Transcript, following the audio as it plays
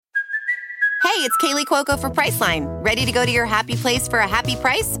Hey, it's Kaylee Cuoco for Priceline. Ready to go to your happy place for a happy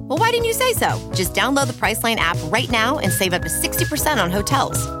price? Well, why didn't you say so? Just download the Priceline app right now and save up to 60% on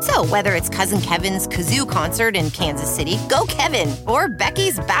hotels. So whether it's Cousin Kevin's Kazoo Concert in Kansas City, go Kevin, or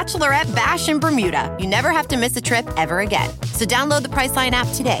Becky's Bachelorette Bash in Bermuda, you never have to miss a trip ever again. So download the Priceline app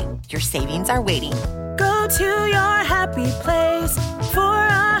today. Your savings are waiting. Go to your happy place for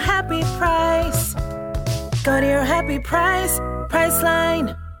a happy price. Go to your happy price,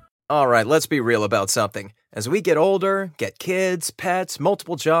 Priceline. All right, let's be real about something. As we get older, get kids, pets,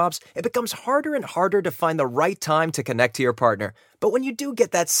 multiple jobs, it becomes harder and harder to find the right time to connect to your partner. But when you do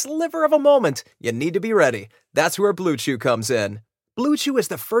get that sliver of a moment, you need to be ready. That's where Blue Chew comes in. Blue Chew is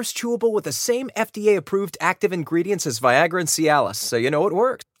the first chewable with the same FDA-approved active ingredients as Viagra and Cialis, so you know it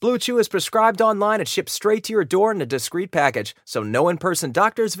works. Blue Chew is prescribed online and shipped straight to your door in a discreet package, so no in-person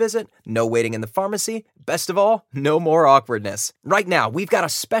doctor's visit, no waiting in the pharmacy, best of all, no more awkwardness. Right now, we've got a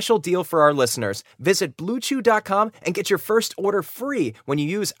special deal for our listeners. Visit BlueChew.com and get your first order free when you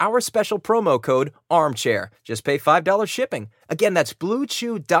use our special promo code ARMCHAIR. Just pay $5 shipping. Again, that's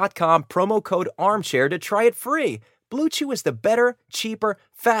BlueChew.com, promo code ARMCHAIR to try it free. Blue Chew is the better, cheaper,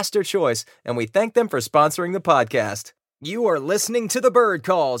 faster choice, and we thank them for sponsoring the podcast. You are listening to The Bird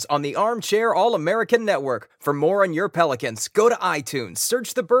Calls on the Armchair All-American Network. For more on your Pelicans, go to iTunes,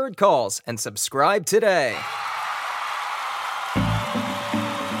 search The Bird Calls, and subscribe today.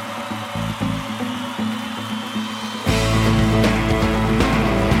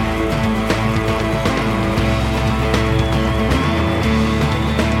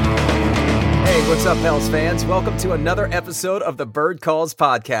 What's up, Pels fans? Welcome to another episode of the Bird Calls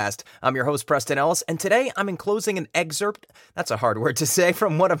podcast. I'm your host, Preston Ellis, and today I'm enclosing an excerpt, that's a hard word to say,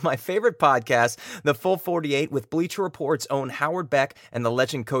 from one of my favorite podcasts, The Full 48, with Bleacher Report's own Howard Beck and the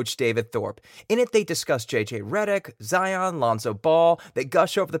legend coach David Thorpe. In it, they discuss J.J. Redick, Zion, Lonzo Ball, they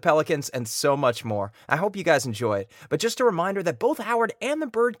gush over the Pelicans, and so much more. I hope you guys enjoy it. But just a reminder that both Howard and the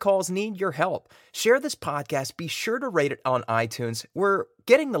Bird Calls need your help. Share this podcast. Be sure to rate it on iTunes. We're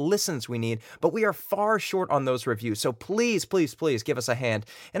getting the listens we need, but we are far short on those reviews. So please, please, please give us a hand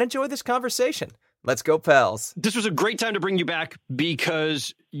and enjoy this conversation. Let's go, Pels. This was a great time to bring you back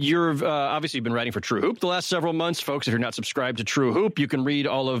because you've obviously been writing for True Hoop the last several months. Folks, if you're not subscribed to True Hoop, you can read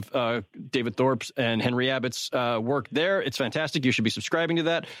all of David Thorpe's and Henry Abbott's work there. It's fantastic. You should be subscribing to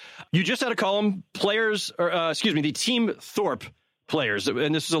that. You just had a column, the Team Thorpe players.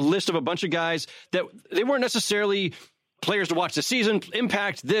 And this is a list of a bunch of guys that they weren't necessarily players to watch the season,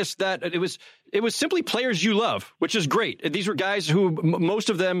 impact, this, that. It was simply players you love, which is great. These were guys who, most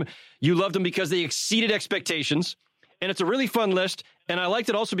of them, you loved them because they exceeded expectations. And it's a really fun list. And I liked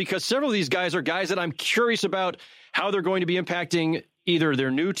it also because several of these guys are guys that I'm curious about how they're going to be impacting either their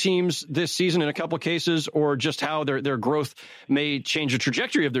new teams this season in a couple of cases, or just how their growth may change the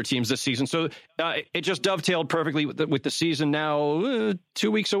trajectory of their teams this season. So it just dovetailed perfectly with the season now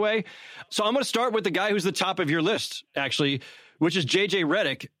 2 weeks away. So I'm going to start with the guy who's the top of your list, actually, which is J.J.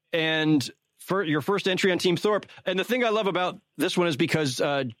 Redick. And for your first entry on Team Thorpe. And the thing I love about this one is because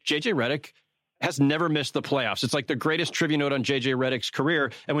J.J. Redick has never missed the playoffs. It's like the greatest trivia note on J.J. Redick's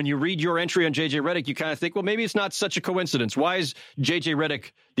career. And when you read your entry on J.J. Redick, you kind of think, well, maybe it's not such a coincidence. Why is J.J.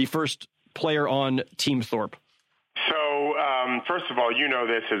 Redick the first player on Team Thorpe? So, first of all, you know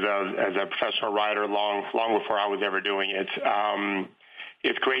this as a professional writer long before I was ever doing it.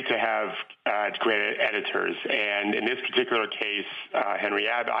 It's great to have great editors. And in this particular case, Henry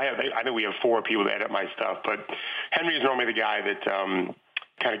Abbott, I know we have 4 people that edit my stuff, but Henry is normally the guy that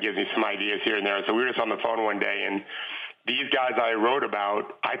kind of gives me some ideas here and there. So we were just on the phone one day, and these guys I wrote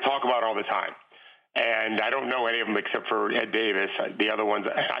about, I talk about all the time. And I don't know any of them except for Ed Davis. The other ones,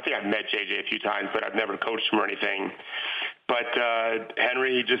 I think I've met JJ a few times, but I've never coached him or anything. But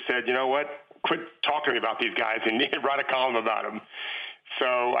Henry just said, you know what, quit talking to me about these guys and write a column about them. So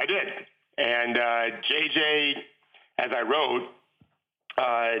I did. And JJ, as I wrote,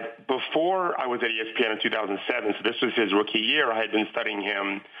 before I was at ESPN in 2007, so this was his rookie year, I had been studying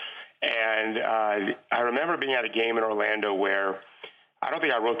him. And I remember being at a game in Orlando where, I don't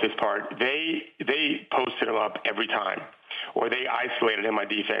think I wrote this part, they posted him up every time, or they isolated him on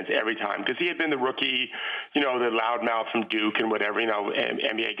defense every time, because he had been the rookie, the loudmouth from Duke and whatever.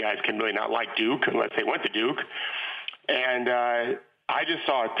 NBA guys can really not like Duke unless they went to Duke. And I just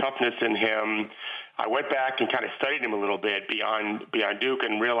saw a toughness in him. I went back and kind of studied him a little bit beyond Duke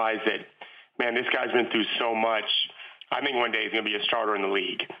and realized that, man, this guy's been through so much. I think one day he's going to be a starter in the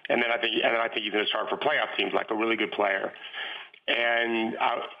league. And then I think he's going to start for playoff teams, like a really good player. And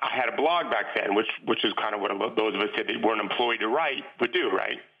I had a blog back then, which is kind of what those of us that weren't employed to write would do,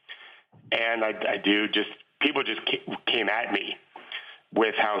 right? And I do. People just came at me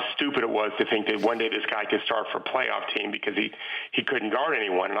with how stupid it was to think that one day this guy could start for a playoff team because he couldn't guard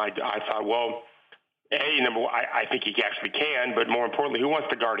anyone. And I thought, well, I think he actually can, but more importantly, who wants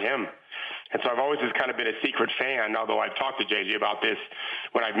to guard him? And so I've always just kind of been a secret fan, although I've talked to JJ about this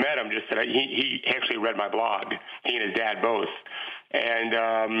when I've met him, just that he actually read my blog, he and his dad both.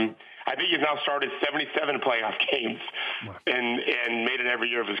 And I think he's now started 77 playoff games and made it every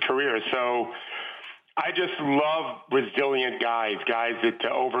year of his career. So I just love resilient guys that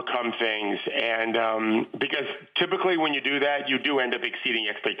overcome things. And because typically when you do that, you do end up exceeding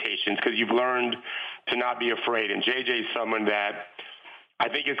expectations because you've learned to not be afraid. And JJ is someone that I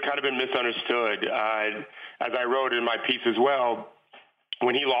think has kind of been misunderstood. As I wrote in my piece as well,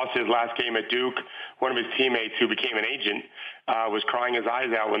 when he lost his last game at Duke, one of his teammates who became an agent was crying his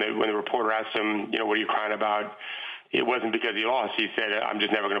eyes out when the reporter asked him, what are you crying about? It wasn't because he lost. He said, I'm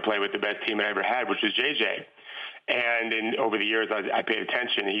just never going to play with the best team I ever had, which was JJ. And over the years, I paid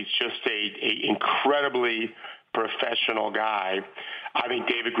attention. He's just a incredibly professional guy. I think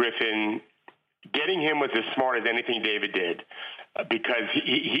David Griffin, getting him was as smart as anything David did because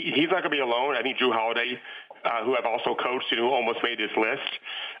he's not going to be alone. I think Drew Holiday, who I've also coached and who almost made this list,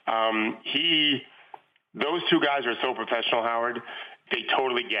 those two guys are so professional, Howard. They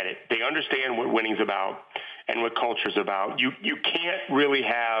totally get it. They understand what winning's about and what culture's about. You can't really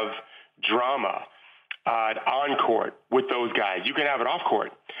have drama on court with those guys. You can have it off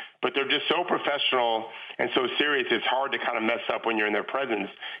court, but they're just so professional and so serious. It's hard to kind of mess up when you're in their presence.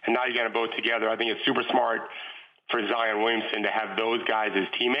 And now you got them both together. I think it's super smart for Zion Williamson to have those guys as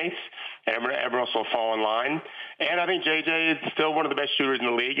teammates, and everyone else will fall in line. And I think JJ is still one of the best shooters in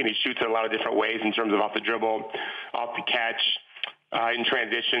the league, and he shoots it a lot of different ways in terms of off the dribble, off the catch, in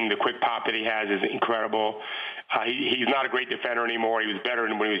transition. The quick pop that he has is incredible. He's not a great defender anymore. He was better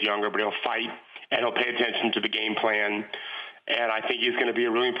than when he was younger, but he'll fight, and he'll pay attention to the game plan. And I think he's going to be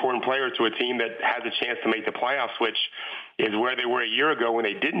a really important player to a team that has a chance to make the playoffs, which is where they were a year ago when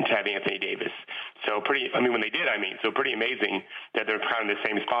they didn't have Anthony Davis. So when they did, so pretty amazing that they're kind of in the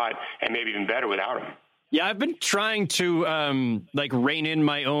same spot and maybe even better without him. Yeah, I've been trying to rein in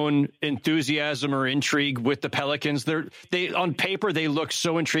my own enthusiasm or intrigue with the Pelicans. They on paper they look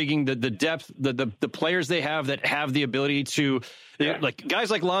so intriguing. The depth, the players they have that have the ability to, like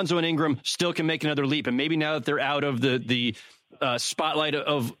guys like Lonzo and Ingram still can make another leap. And maybe now that they're out of the spotlight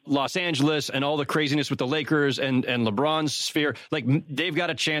of Los Angeles and all the craziness with the Lakers and LeBron's sphere, like they've got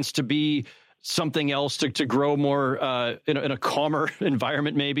a chance to be something else to grow more in a calmer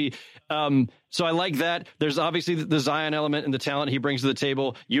environment, maybe. So I like that. There's obviously the Zion element and the talent he brings to the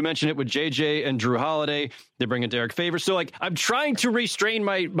table. You mentioned it with JJ and Drew Holiday. They bring in Derek Favors. So I'm trying to restrain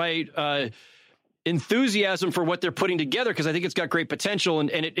my enthusiasm for what they're putting together because I think it's got great potential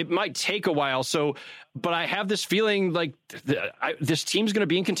and it might take a while. But I have this feeling like this team's going to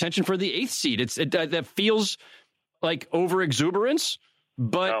be in contention for the 8th seed. That feels like over exuberance,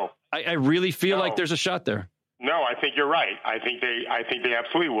 but no. I really feel like there's a shot there. No, I think you're right. I think they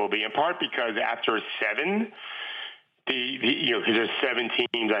absolutely will be, in part because after 7, because there's 7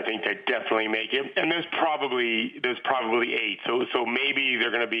 teams I think that definitely make it, and there's probably 8. So maybe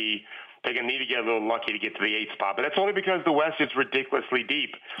they're going to need to get a little lucky to get to the 8th spot, but that's only because the West is ridiculously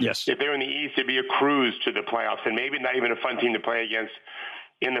deep. Yes. If they're in the East, it'd be a cruise to the playoffs, and maybe not even a fun team to play against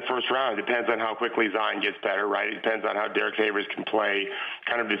in the first round. It depends on how quickly Zion gets better, right? It depends on how Derek Favors can play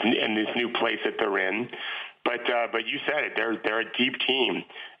kind of in this new place that they're in. But you said it, they're a deep team.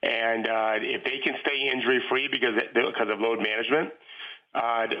 And if they can stay injury-free because of load management,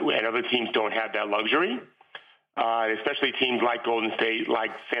 and other teams don't have that luxury, especially teams like Golden State,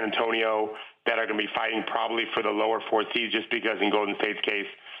 like San Antonio, that are going to be fighting probably for the lower 4 seeds just because in Golden State's case,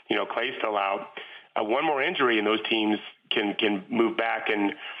 Clay's still out. One more injury and those teams can move back,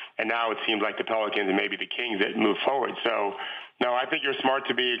 and now it seems like the Pelicans and maybe the Kings that move forward. So, no, I think you're smart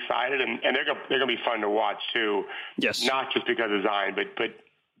to be excited, and they're going to be fun to watch too. Yes, not just because of Zion, but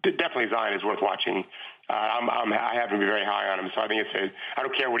definitely Zion is worth watching. I happen to be very high on him, so I think I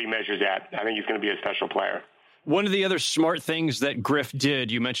don't care what he measures at. I think he's going to be a special player. One of the other smart things that Griff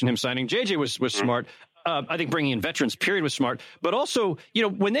did, you mentioned him signing JJ was smart. I think bringing in veterans, period, was smart. But also,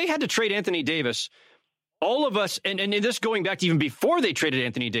 when they had to trade Anthony Davis, all of us, and this going back to even before they traded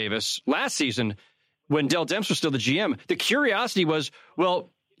Anthony Davis last season, when Dell Demps was still the GM, the curiosity was, well,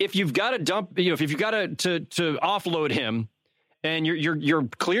 if you've got to dump, if you've got to offload him, and you're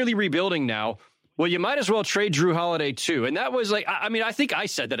clearly rebuilding now, Well, you might as well trade Drew Holiday too. And that was like, I mean, I think I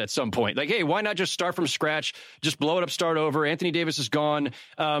said that at some point. Like, hey, why not just start from scratch? Just blow it up, start over. Anthony Davis is gone.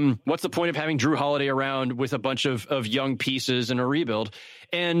 What's the point of having Drew Holiday around with a bunch of young pieces and a rebuild?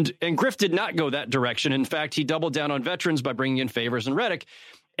 And Griff did not go that direction. In fact, he doubled down on veterans by bringing in Favors and Redick,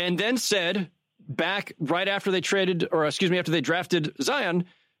 and then said back right after they after they drafted Zion,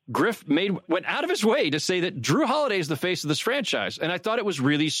 Griff went out of his way to say that Drew Holiday is the face of this franchise. And I thought it was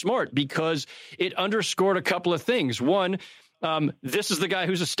really smart because it underscored a couple of things. One, this is the guy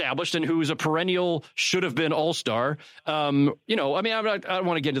who's established and who's a perennial should have been all-star. I don't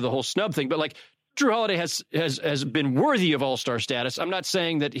want to get into the whole snub thing, but like Drew Holiday has been worthy of all-star status. I'm not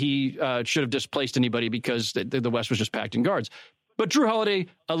saying that he should have displaced anybody because the West was just packed in guards. But Drew Holiday,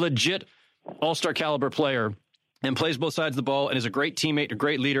 a legit all-star caliber player, and plays both sides of the ball and is a great teammate, a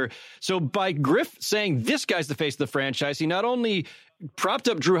great leader. So by Griff saying this guy's the face of the franchise, he not only propped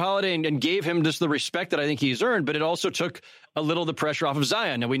up Drew Holiday and gave him just the respect that I think he's earned, but it also took a little of the pressure off of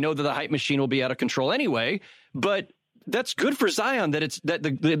Zion. Now, we know that the hype machine will be out of control anyway, but that's good for Zion that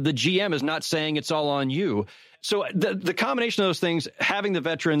the GM is not saying it's all on you. So the combination of those things, having the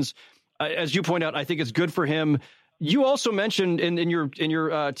veterans, as you point out, I think it's good for him. You also mentioned in your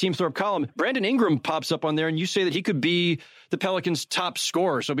Team Thorpe column, Brandon Ingram pops up on there, and you say that he could be the Pelicans' top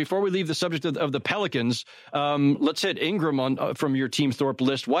scorer. So before we leave the subject of the Pelicans, let's hit Ingram from your Team Thorpe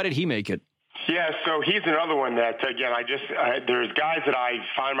list. Why did he make it? Yeah, so he's another one that, again, there's guys that I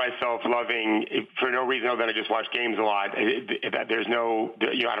find myself loving for no reason other than I just watch games a lot. There's no,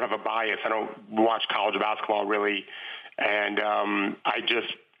 I don't have a bias. I don't watch college basketball really. And I just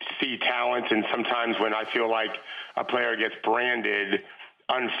see talent, and sometimes when I feel like a player gets branded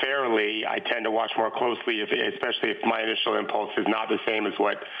unfairly, I tend to watch more closely, especially if my initial impulse is not the same as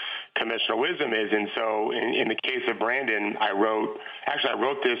what conventional wisdom is. And so in the case of Brandon, I wrote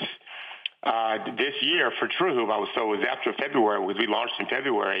this year for True Hoop. It was after February, because we launched in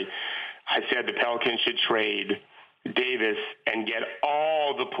February. I said the Pelicans should trade Davis and get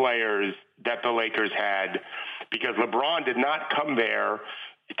all the players that the Lakers had, because LeBron did not come there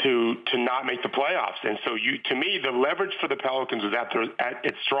to not make the playoffs. And so to me, the leverage for the Pelicans was at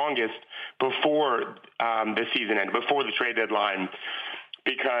its strongest before the season ended, before the trade deadline,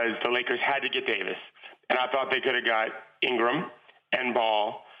 because the Lakers had to get Davis. And I thought they could have got Ingram and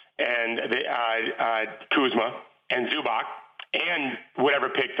Ball and Kuzma and Zubac and whatever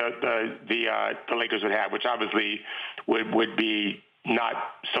pick the Lakers would have, which obviously would be not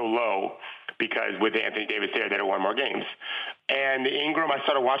so low, because with Anthony Davis there, they'd have won more games. And Ingram, I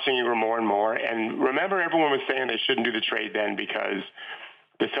started watching Ingram more and more. And remember, everyone was saying they shouldn't do the trade then because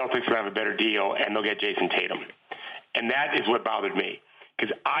the Celtics will have a better deal and they'll get Jason Tatum. And that is what bothered me,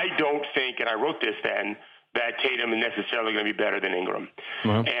 because I don't think, and I wrote this then, that Tatum is necessarily going to be better than Ingram.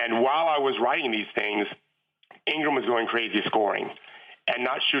 Uh-huh. And while I was writing these things, Ingram was going crazy scoring and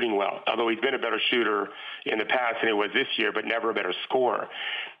not shooting well, although he's been a better shooter in the past than he was this year, but never a better scorer.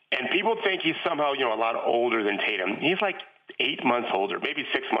 And people think he's somehow, a lot older than Tatum. He's like 8 months older, maybe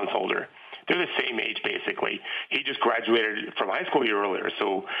 6 months older. They're the same age, basically. He just graduated from high school a year earlier,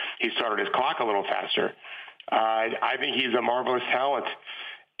 so he started his clock a little faster. I think he's a marvelous talent.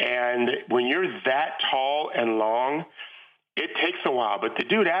 And when you're that tall and long, it takes a while. But the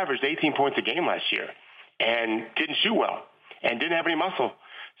dude averaged 18 points a game last year and didn't shoot well and didn't have any muscle.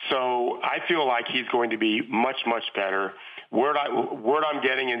 So I feel like he's going to be much, much better. Word I'm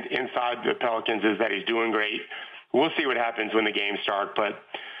getting inside the Pelicans is that he's doing great. We'll see what happens when the games start, but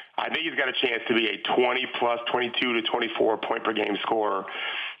I think he's got a chance to be a 20-plus, 22 to 24 point per game scorer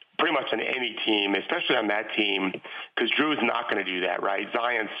pretty much on any team, especially on that team, because Drew's not going to do that, right?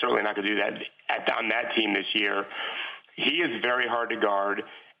 Zion's certainly not going to do that on that team this year. He is very hard to guard.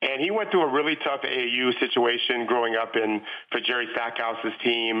 And he went through a really tough AAU situation growing up for Jerry Stackhouse's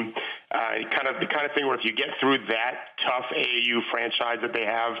team. The kind of thing where if you get through that tough AAU franchise that they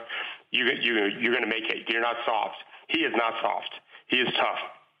have, you're going to make it. You're not soft. He is not soft. He is tough.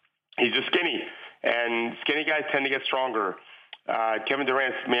 He's just skinny, and skinny guys tend to get stronger. Kevin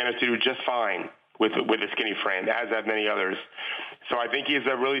Durant's managed to do just fine with a skinny frame, as have many others. So I think he's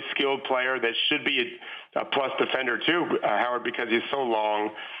a really skilled player that should be a plus defender too, Howard, because he's so long.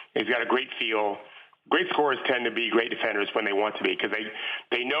 He's got a great feel. Great scorers tend to be great defenders when they want to be, because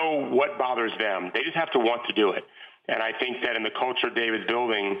they know what bothers them. They just have to want to do it. And I think that in the culture Dave is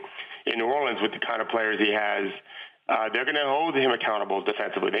building in New Orleans with the kind of players he has, they're going to hold him accountable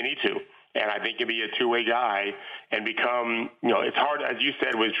defensively. They need to. And I think he'll be a two-way guy and become, it's hard, as you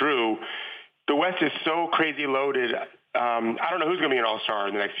said with Drew, the West is so crazy loaded. I don't know who's going to be an all-star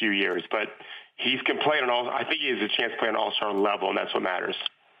in the next few years, but he can play I think he has a chance to play an all-star level, and that's what matters.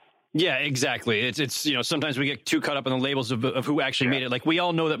 Yeah, exactly. It's sometimes we get too caught up in the labels of who actually made it. Like, we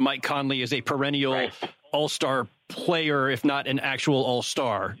all know that Mike Conley is a perennial all-star player, if not an actual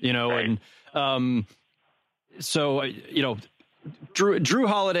all-star, and so Drew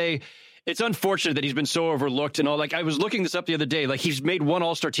Holiday, it's unfortunate that he's been so overlooked and all. Like, I was looking this up the other day. Like, he's made one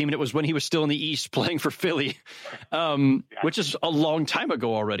all-star team, and it was when he was still in the East playing for Philly, which is a long time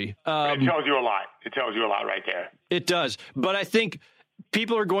ago already. It tells you a lot. It tells you a lot right there. It does. But I think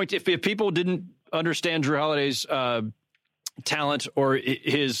people are going to, if people didn't understand Drew Holiday's talent or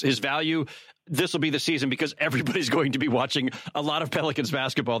his value, this will be the season, because everybody's going to be watching a lot of Pelicans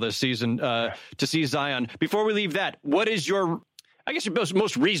basketball this season to see Zion. Before we leave that, what is your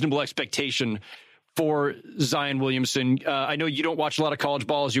most reasonable expectation for Zion Williamson? I know you don't watch a lot of college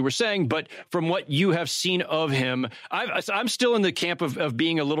ball, as you were saying, but from what you have seen of him, I'm still in the camp of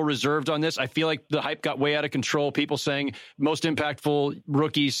being a little reserved on this. I feel like the hype got way out of control. People saying most impactful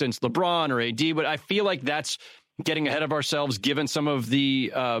rookie since LeBron or AD, but I feel like that's getting ahead of ourselves, given some of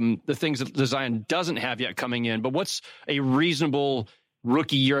the things that Zion doesn't have yet coming in. But what's a reasonable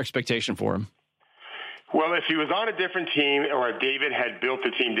rookie year expectation for him? Well, if he was on a different team, or if David had built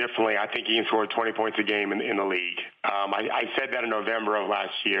the team differently, I think he can score 20 points a game in the league. I said that in November of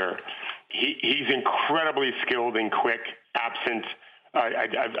last year. He's incredibly skilled and quick, absent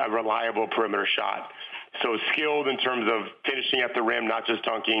a reliable perimeter shot. So skilled in terms of finishing at the rim, not just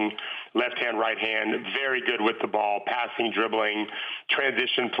dunking, left hand, right hand, very good with the ball, passing, dribbling,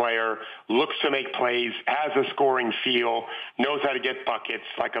 transition player, looks to make plays, has a scoring feel, knows how to get buckets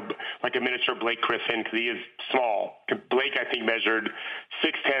like a miniature Blake Griffin, because he is small. Blake, I think, measured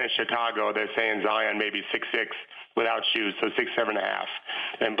 6'10" in Chicago. They're saying Zion maybe 6'6" without shoes, so 6'7.5",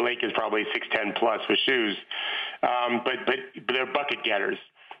 and Blake is probably 6'10" plus with shoes. But they're bucket getters.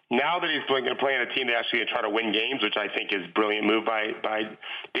 Now that he's going to play on a team that actually try to win games, which I think is a brilliant move by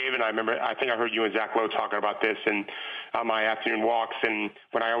David. I think I heard you and Zach Lowe talking about this on my afternoon walks, and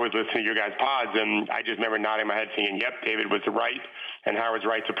when I always listen to your guys' pods, and I just remember nodding my head saying, yep, David was right, and Howard's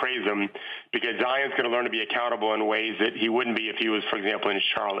right to praise him, because Zion's going to learn to be accountable in ways that he wouldn't be if he was, for example, in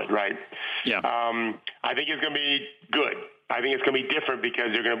Charlotte, right? Yeah. I think it's going to be good. I think it's going to be different,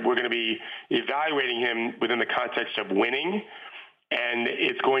 because we're going to be evaluating him within the context of winning. And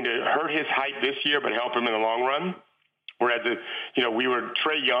it's going to hurt his hype this year, but help him in the long run. Whereas,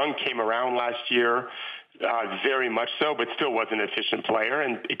 Trae Young came around last year, very much so, but still wasn't an efficient player,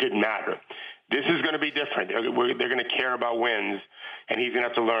 and it didn't matter. This is going to be different. They're going to care about wins, and he's going to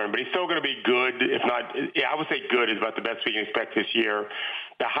have to learn. But he's still going to be good, if not, I would say good is about the best we can expect this year.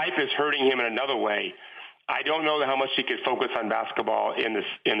 The hype is hurting him in another way. I don't know how much he could focus on basketball in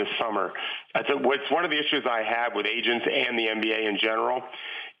the summer. What's one of the issues I have with agents and the NBA in general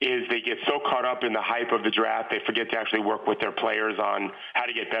is they get so caught up in the hype of the draft, they forget to actually work with their players on how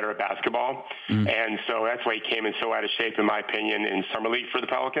to get better at basketball. And so that's why he came in so out of shape, in my opinion, in Summer League for the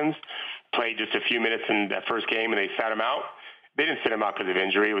Pelicans. Played just a few minutes in that first game, and they sat him out. They didn't sit him out because of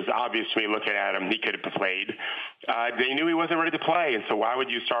injury. It was obvious to me looking at him he could have played. They knew he wasn't ready to play, and so why would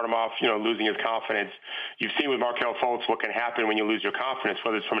you start him off, losing his confidence? You've seen with Markelle Fultz what can happen when you lose your confidence,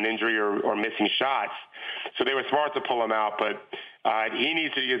 whether it's from an injury or missing shots. So they were smart to pull him out, but he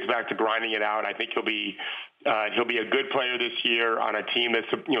needs to get back to grinding it out. I think he'll be a good player this year on a team that's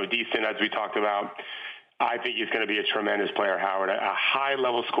decent, as we talked about. I think he's going to be a tremendous player, Howard, a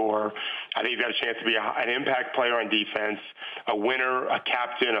high-level scorer. I think he's got a chance to be an impact player on defense, a winner, a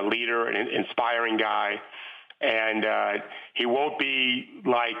captain, a leader, an inspiring guy. And he won't be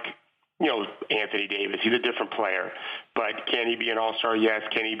like, Anthony Davis. He's a different player. But can he be an all-star? Yes.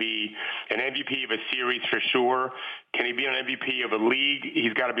 Can he be an MVP of a series? For sure. Can he be an MVP of a league?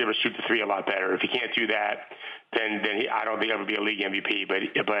 He's got to be able to shoot the three a lot better. If he can't do that, then I don't think he'll be a league MVP. But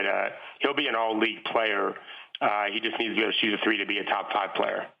he'll be an all-league player. He just needs to be able to shoot the three to be a top 5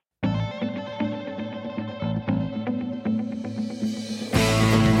 player.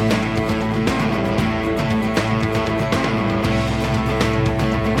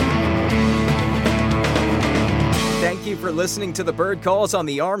 Thank you for listening to the Bird Calls on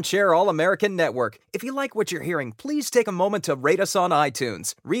the Armchair All-American Network. If you like what you're hearing, please take a moment to rate us on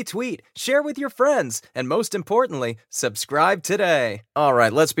iTunes, retweet, share with your friends, and most importantly, subscribe today. All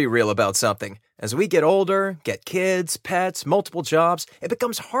right, let's be real about something. As we get older, get kids, pets, multiple jobs, it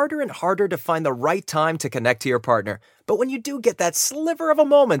becomes harder and harder to find the right time to connect to your partner. But when you do get that sliver of a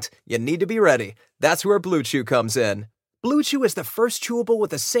moment, you need to be ready. That's where Blue Chew comes in. Blue Chew is the first chewable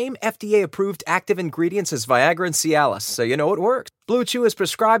with the same FDA-approved active ingredients as Viagra and Cialis, so you know it works. Blue Chew is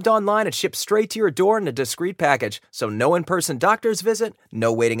prescribed online and shipped straight to your door in a discreet package, so no in-person doctor's visit,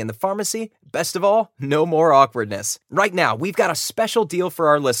 no waiting in the pharmacy, best of all, no more awkwardness. Right now, we've got a special deal for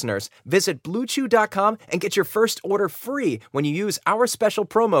our listeners. Visit BlueChew.com and get your first order free when you use our special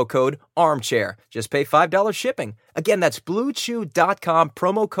promo code ARMCHAIR. Just pay $5 shipping. Again, that's BlueChew.com,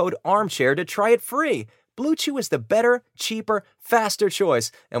 promo code ARMCHAIR to try it free. Blue Chew is the better, cheaper, faster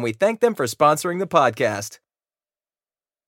choice, and we thank them for sponsoring the podcast.